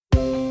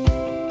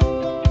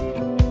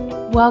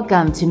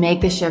Welcome to Make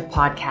the Shift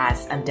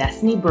podcast. I'm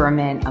Destiny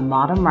Berman, a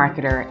model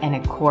marketer and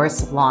a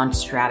course launch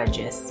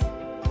strategist.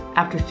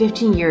 After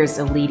 15 years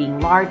of leading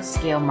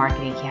large-scale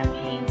marketing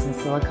campaigns in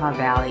Silicon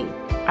Valley,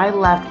 I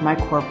left my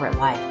corporate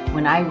life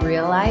when I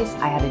realized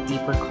I had a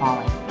deeper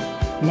calling.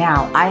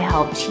 Now I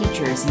help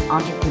teachers and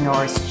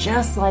entrepreneurs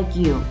just like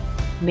you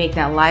make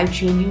that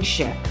life-changing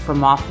shift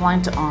from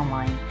offline to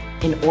online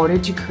in order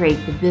to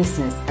create the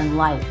business and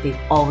life they've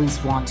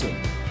always wanted.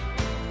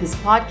 This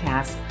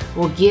podcast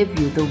will give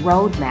you the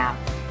roadmap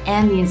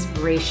and the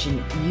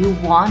inspiration you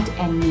want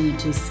and need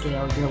to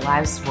scale your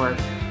life's work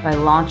by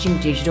launching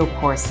digital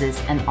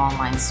courses and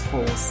online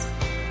schools.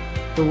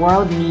 The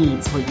world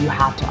needs what you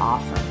have to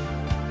offer.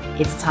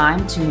 It's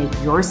time to make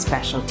your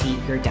specialty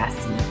your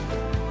destiny.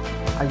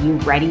 Are you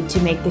ready to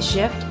make the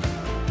shift?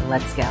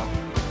 Let's go.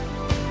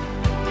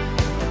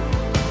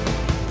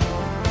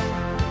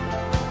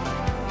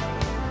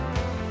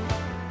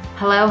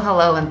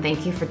 Hello, and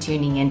thank you for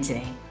tuning in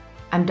today.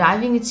 I'm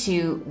diving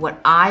into what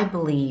I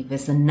believe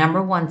is the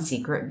number one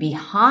secret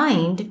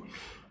behind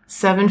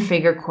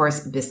seven-figure course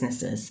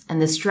businesses. And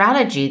the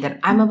strategy that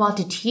I'm about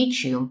to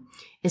teach you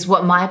is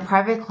what my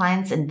private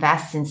clients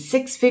invest in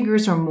 6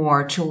 figures or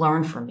more to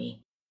learn from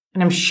me.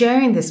 And I'm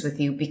sharing this with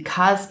you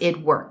because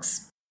it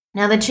works.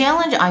 Now, the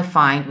challenge I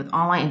find with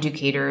online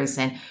educators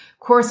and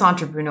course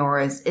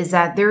entrepreneurs is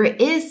that there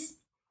is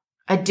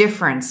a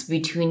difference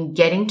between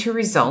getting to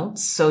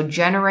results, so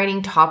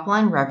generating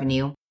top-line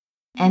revenue,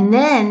 and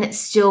then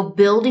still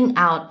building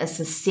out a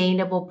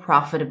sustainable,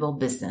 profitable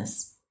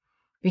business.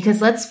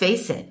 Because let's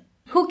face it,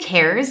 who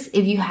cares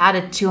if you had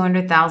a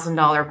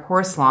 $200,000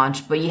 course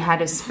launch, but you had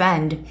to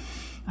spend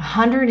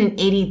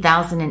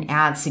 $180,000 in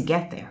ads to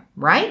get there,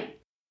 right?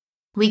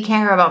 We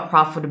care about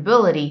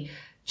profitability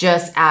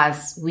just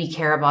as we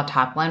care about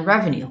top-line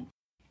revenue.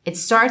 It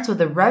starts with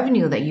the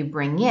revenue that you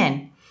bring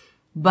in,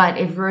 but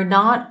if you're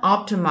not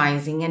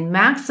optimizing and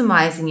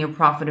maximizing your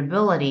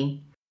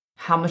profitability,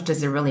 how much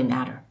does it really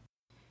matter?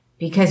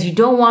 Because you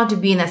don't want to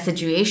be in that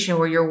situation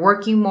where you're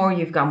working more,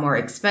 you've got more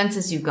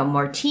expenses, you've got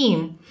more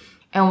team,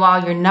 and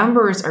while your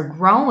numbers are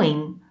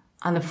growing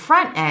on the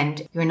front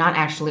end, you're not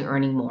actually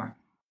earning more.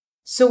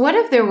 So what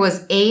if there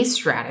was a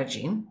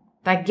strategy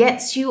that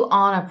gets you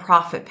on a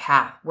profit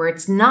path where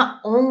it's not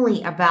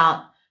only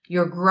about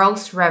your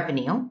gross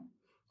revenue,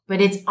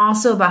 but it's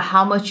also about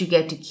how much you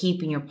get to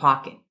keep in your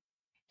pocket?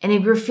 And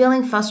if you're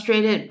feeling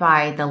frustrated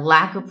by the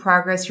lack of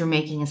progress you're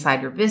making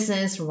inside your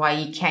business or why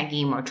you can't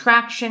gain more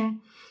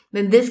traction,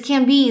 then this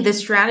can be the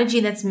strategy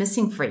that's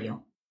missing for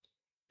you.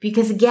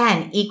 Because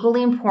again,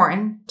 equally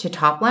important to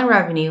top-line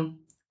revenue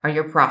are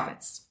your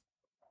profits.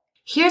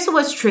 Here's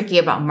what's tricky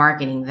about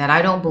marketing that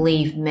I don't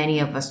believe many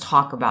of us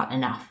talk about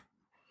enough,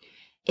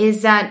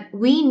 is that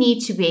we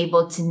need to be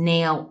able to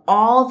nail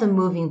all the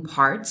moving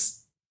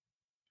parts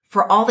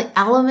for all the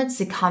elements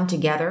to come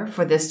together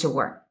for this to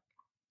work.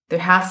 There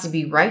has to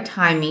be right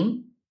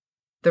timing,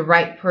 the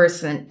right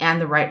person, and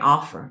the right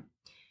offer.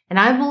 And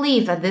I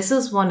believe that this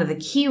is one of the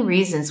key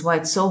reasons why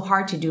it's so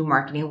hard to do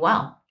marketing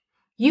well.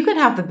 You could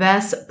have the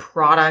best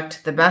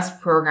product, the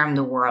best program in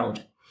the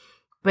world,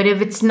 but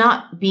if it's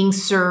not being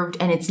served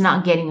and it's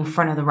not getting in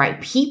front of the right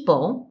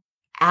people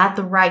at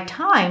the right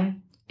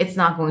time, it's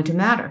not going to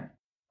matter.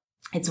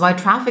 It's why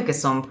traffic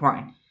is so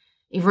important.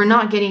 If you're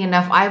not getting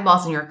enough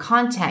eyeballs on your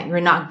content,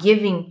 you're not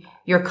giving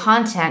your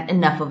content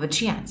enough of a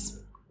chance.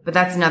 But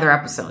that's another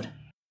episode.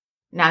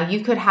 Now,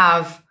 you could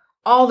have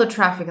all the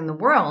traffic in the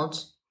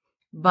world,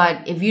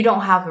 but if you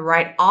don't have the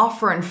right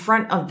offer in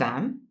front of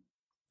them,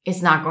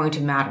 it's not going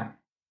to matter.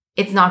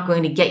 It's not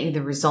going to get you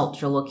the results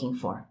you're looking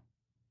for.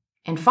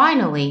 And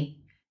finally,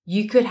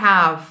 you could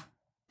have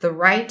the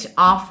right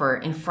offer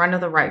in front of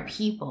the right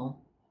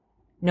people,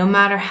 no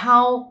matter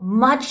how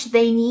much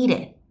they need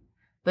it.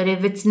 But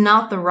if it's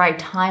not the right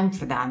time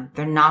for them,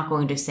 they're not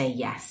going to say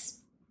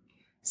yes.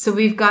 So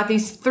we've got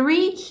these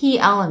 3 key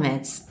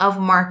elements of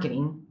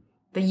marketing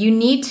that you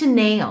need to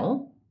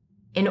nail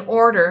in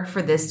order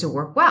for this to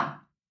work well.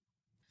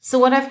 So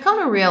what I've come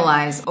to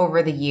realize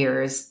over the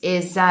years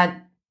is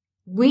that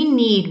we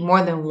need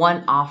more than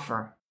one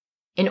offer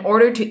in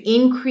order to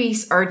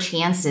increase our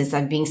chances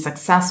of being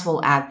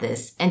successful at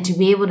this and to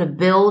be able to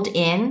build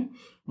in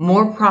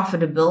more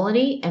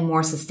profitability and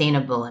more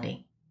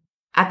sustainability.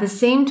 At the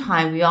same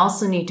time, we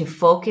also need to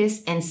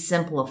focus and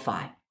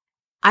simplify.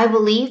 I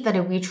believe that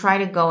if we try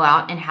to go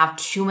out and have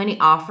too many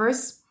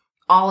offers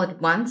all at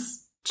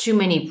once, too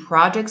many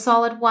projects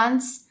all at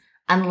once,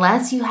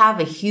 unless you have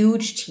a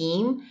huge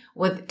team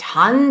with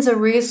tons of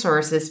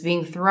resources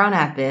being thrown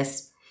at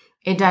this,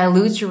 it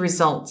dilutes your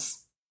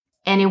results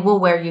and it will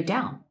wear you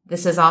down.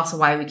 This is also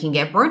why we can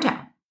get burnt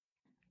out.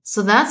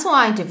 So that's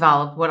why I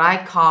developed what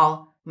I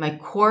call my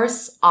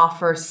course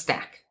offer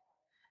stack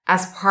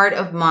as part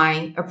of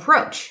my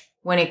approach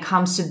when it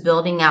comes to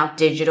building out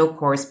digital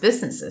course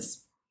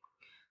businesses.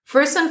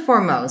 First and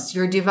foremost,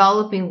 you're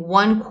developing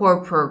one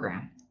core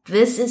program.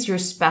 This is your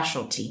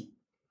specialty.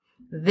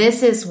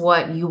 This is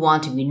what you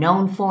want to be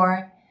known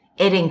for.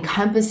 It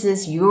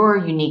encompasses your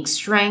unique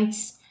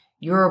strengths,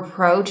 your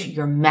approach,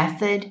 your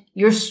method,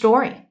 your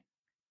story.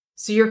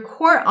 So your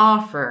core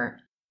offer,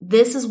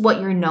 this is what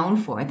you're known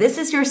for. This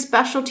is your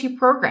specialty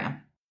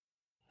program.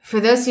 For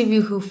those of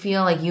you who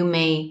feel like you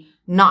may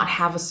not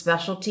have a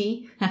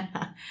specialty,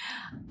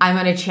 I'm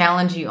going to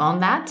challenge you on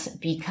that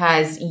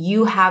because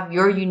you have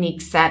your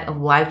unique set of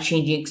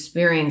life-changing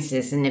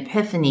experiences and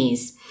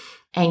epiphanies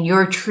and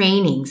your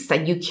trainings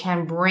that you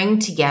can bring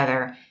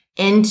together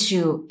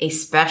into a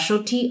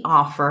specialty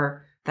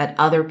offer that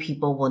other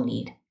people will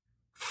need.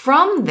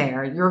 From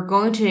there, you're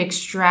going to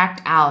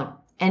extract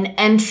out an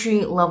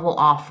entry-level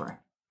offer.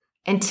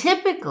 And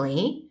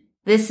typically,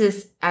 this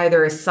is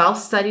either a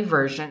self-study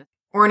version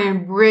or an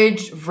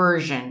abridged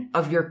version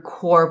of your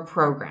core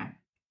program.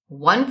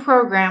 One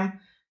program,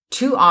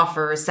 two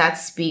offers that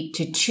speak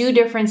to two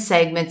different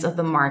segments of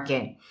the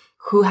market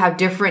who have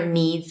different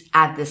needs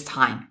at this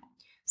time.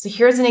 So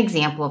here's an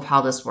example of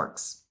how this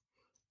works.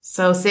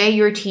 So say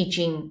you're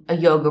teaching a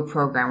yoga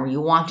program or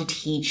you want to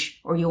teach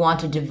or you want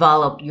to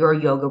develop your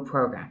yoga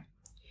program.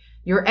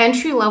 Your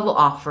entry-level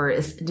offer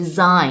is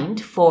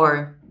designed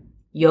for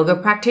yoga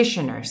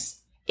practitioners.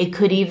 It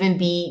could even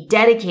be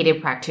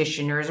dedicated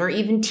practitioners or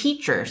even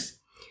teachers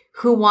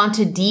who want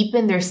to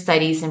deepen their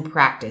studies and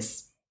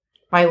practice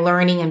by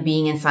learning and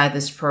being inside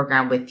this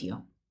program with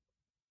you.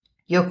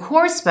 Your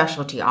core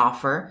specialty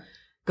offer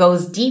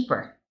goes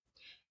deeper.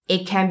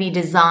 It can be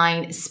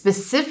designed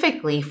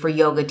specifically for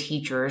yoga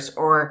teachers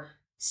or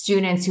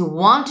students who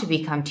want to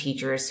become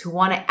teachers, who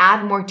want to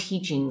add more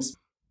teachings.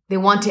 They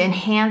want to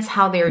enhance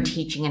how they're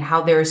teaching and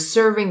how they're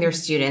serving their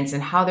students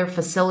and how they're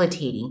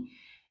facilitating,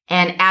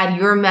 and add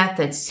your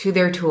methods to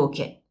their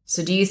toolkit.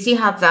 So do you see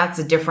how that's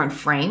a different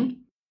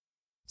frame?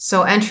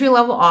 So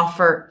entry-level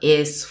offer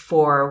is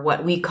for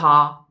what we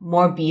call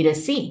more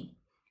B2C.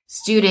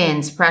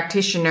 Students,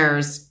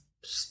 practitioners,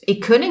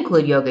 it could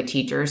include yoga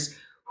teachers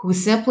who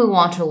simply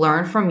want to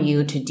learn from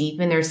you to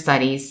deepen their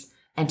studies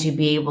and to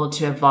be able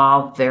to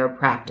evolve their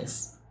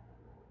practice.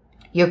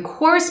 Your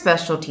core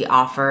specialty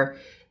offer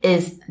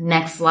is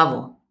next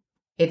level.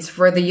 It's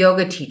for the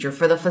yoga teacher,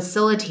 for the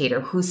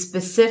facilitator who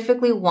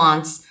specifically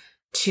wants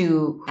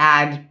to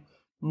add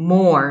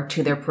more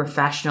to their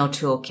professional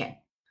toolkit.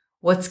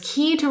 What's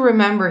key to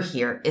remember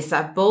here is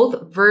that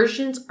both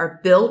versions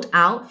are built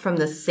out from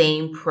the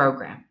same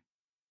program.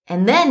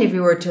 And then if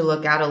you were to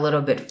look out a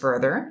little bit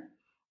further,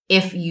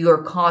 if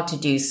you're called to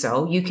do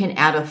so, you can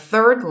add a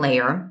third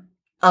layer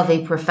of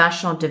a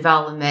professional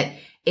development,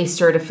 a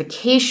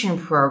certification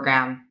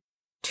program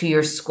to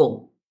your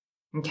school.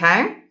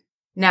 Okay?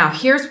 Now,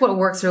 here's what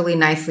works really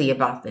nicely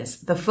about this.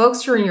 The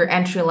folks who are in your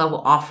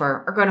entry-level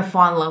offer are going to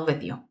fall in love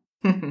with you.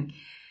 And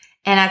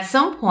at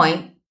some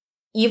point,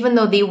 even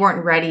though they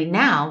weren't ready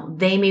now,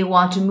 they may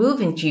want to move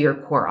into your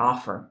core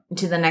offer,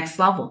 into the next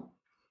level,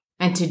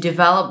 and to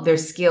develop their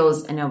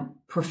skills in a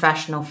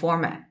professional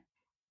format.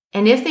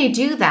 And if they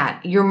do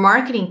that, your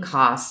marketing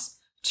costs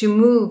to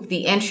move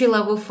the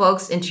entry-level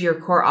folks into your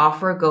core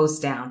offer goes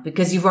down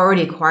because you've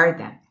already acquired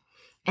them.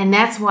 And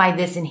that's why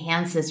this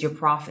enhances your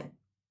profit.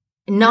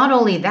 Not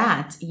only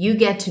that, you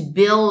get to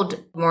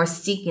build more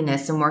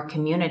stickiness and more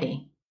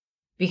community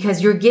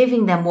because you're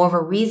giving them more of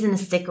a reason to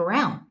stick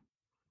around.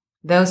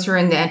 Those who are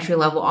in the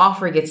entry-level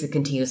offer gets to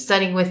continue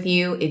studying with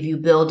you. If you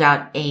build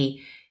out a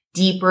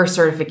deeper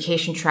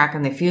certification track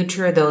in the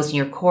future, those in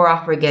your core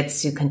offer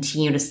gets to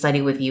continue to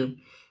study with you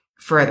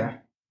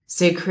further.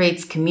 So it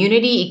creates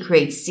community, it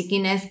creates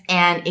stickiness,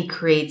 and it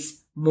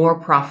creates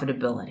more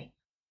profitability.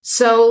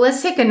 So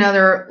let's take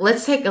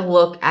a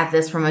look at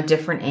this from a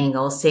different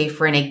angle, say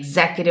for an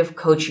executive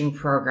coaching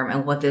program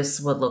and what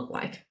this would look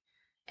like.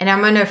 And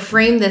I'm going to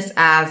frame this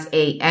as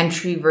a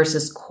entry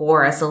versus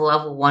core, as a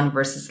level 1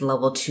 versus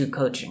level 2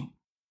 coaching.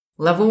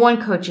 Level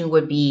 1 coaching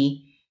would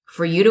be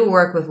for you to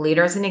work with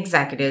leaders and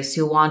executives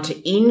who want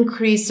to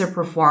increase their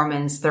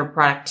performance, their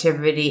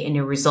productivity, and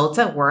their results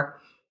at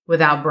work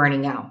without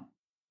burning out.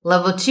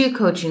 Level 2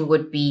 coaching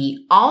would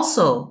be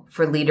also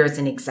for leaders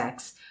and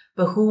execs,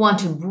 but who want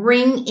to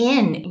bring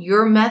in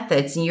your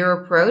methods and your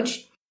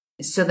approach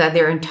so that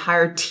their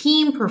entire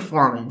team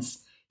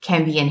performance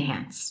can be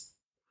enhanced.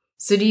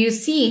 So do you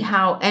see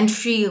how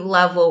entry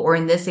level, or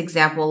in this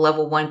example,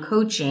 level 1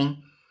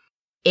 coaching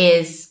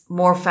is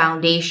more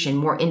foundation,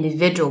 more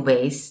individual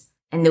based,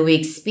 and then we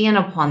expand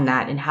upon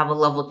that and have a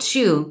level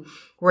 2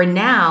 where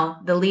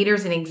now the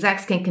leaders and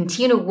execs can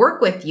continue to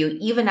work with you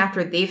even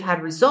after they've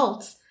had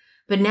results,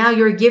 but now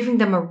you're giving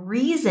them a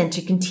reason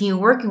to continue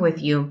working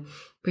with you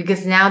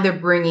because now they're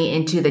bringing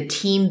into the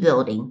team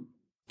building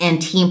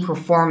and team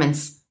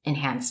performance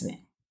enhancement.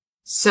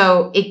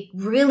 So it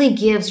really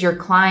gives your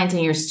clients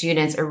and your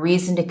students a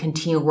reason to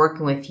continue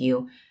working with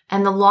you.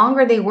 And the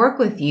longer they work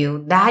with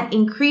you, that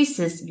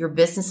increases your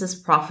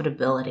business's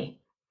profitability.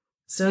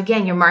 So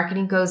again, your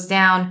marketing goes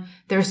down.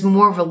 There's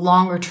more of a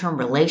longer term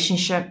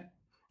relationship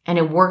and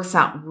it works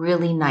out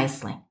really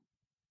nicely.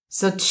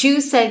 So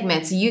 2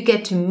 segments, you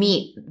get to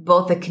meet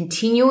both the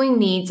continuing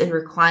needs of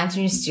your clients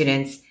and your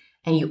students,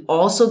 and you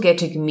also get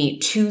to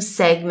meet 2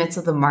 segments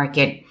of the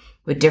market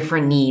with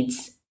different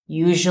needs.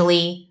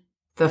 Usually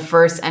the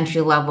first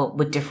entry level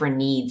with different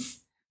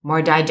needs,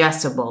 more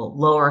digestible,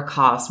 lower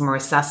cost, more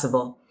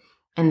accessible.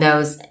 and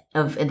those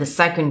in the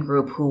second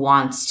group who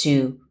wants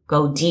to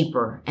go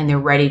deeper and they're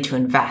ready to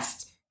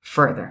invest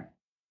further.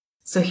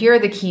 So here are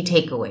the key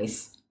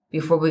takeaways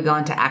before we go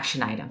into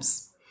action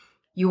items.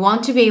 You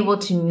want to be able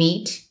to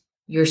meet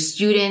your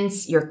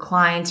students, your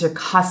clients, your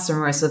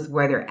customers with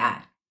where they're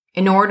at.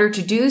 In order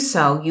to do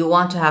so, you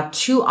want to have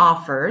 2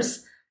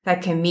 offers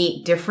that can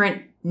meet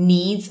different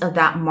needs of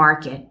that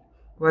market,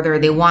 whether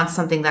they want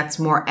something that's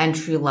more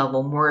entry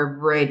level, more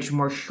abridged,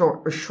 more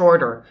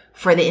shorter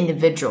for the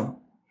individual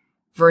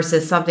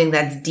versus something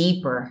that's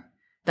deeper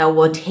that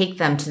will take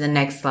them to the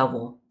next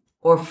level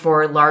or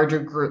for larger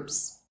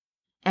groups.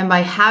 And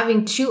by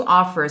having 2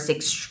 offers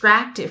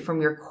extracted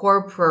from your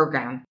core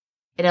program,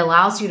 it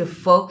allows you to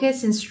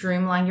focus and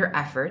streamline your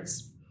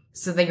efforts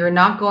so that you're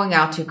not going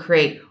out to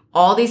create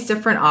all these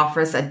different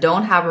offers that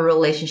don't have a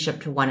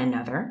relationship to one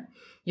another.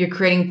 You're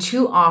creating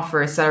 2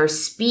 offers that are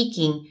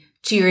speaking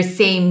to your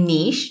same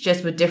niche,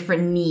 just with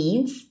different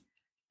needs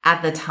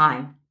at the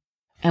time.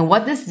 And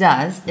what this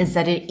does is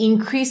that it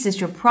increases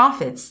your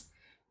profits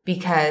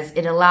because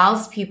it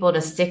allows people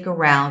to stick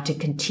around to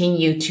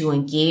continue to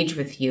engage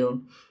with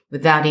you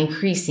without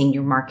increasing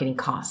your marketing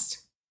cost.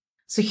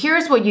 So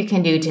here's what you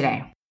can do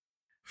today.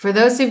 For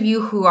those of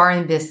you who are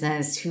in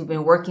business, who've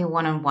been working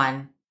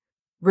one-on-one,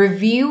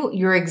 review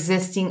your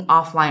existing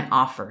offline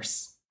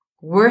offers.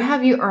 Where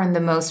have you earned the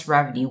most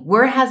revenue?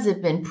 Where has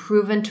it been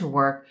proven to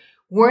work?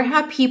 Where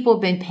have people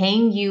been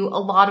paying you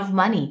a lot of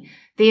money?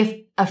 They have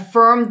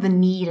affirmed the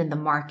need in the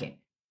market.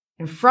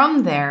 And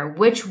from there,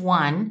 which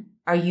one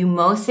are you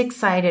most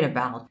excited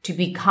about to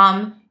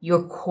become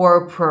your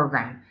core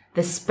program,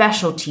 the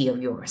specialty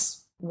of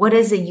yours? What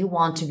is it you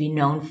want to be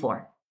known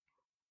for?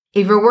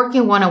 If you're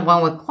working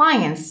one-on-one with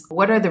clients,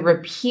 what are the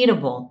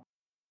repeatable,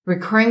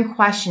 recurring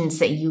questions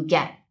that you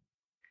get?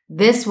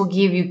 This will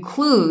give you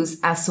clues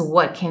as to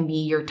what can be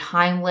your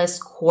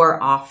timeless core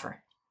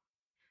offer.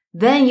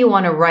 Then you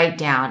want to write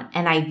down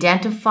and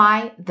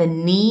identify the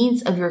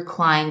needs of your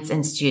clients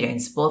and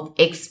students, both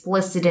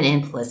explicit and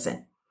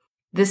implicit.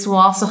 This will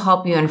also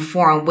help you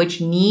inform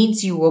which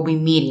needs you will be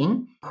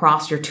meeting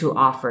across your 2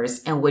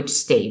 offers and which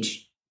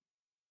stage.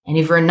 And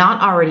if you're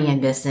not already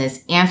in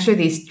business, answer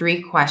these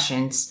 3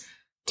 questions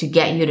to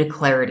get you to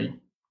clarity.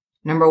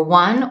 Number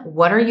 1,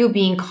 what are you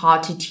being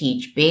called to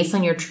teach based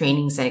on your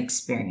trainings and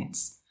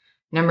experience?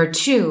 Number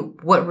 2,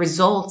 what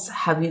results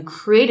have you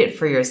created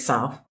for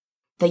yourself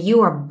that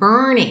you are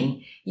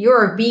burning, you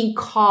are being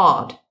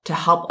called to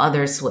help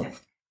others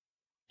with?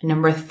 And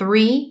number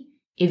 3,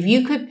 if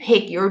you could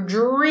pick your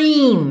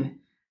dream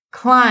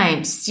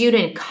client,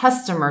 student,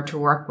 customer to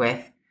work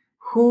with,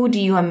 who do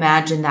you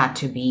imagine that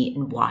to be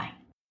and why?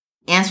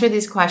 Answer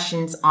these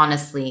questions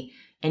honestly,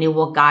 and it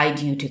will guide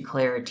you to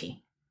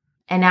clarity.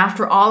 And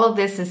after all of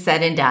this is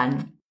said and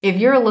done, if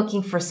you're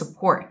looking for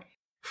support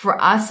for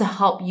us to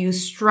help you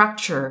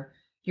structure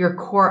your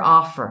core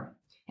offer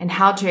and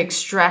how to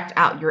extract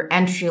out your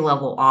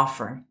entry-level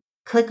offer,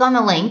 click on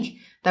the link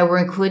that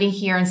we're including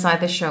here inside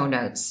the show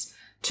notes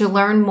to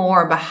learn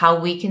more about how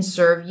we can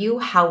serve you,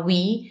 how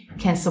we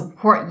can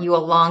support you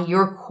along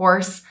your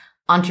course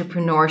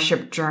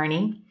entrepreneurship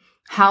journey,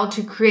 how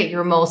to create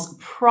your most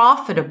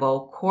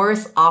profitable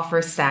course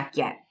offer stack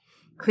yet.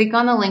 Click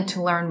on the link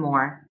to learn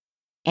more,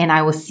 and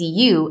I will see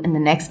you in the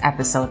next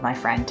episode, my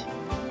friend.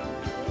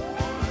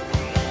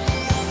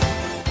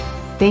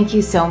 Thank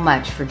you so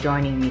much for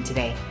joining me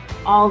today.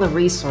 All the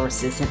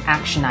resources and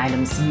action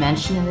items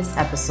mentioned in this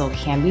episode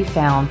can be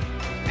found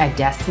at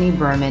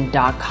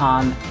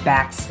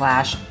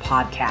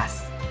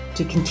destinyberman.com/podcast.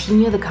 To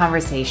continue the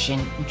conversation,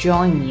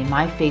 join me in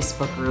my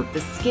Facebook group,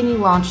 The Skinny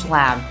Launch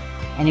Lab.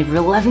 And if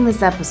you're loving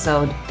this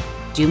episode,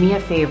 do me a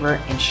favor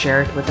and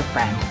share it with a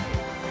friend.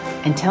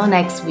 Until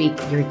next week,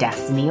 your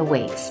destiny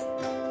awaits.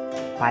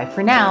 Bye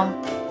for now.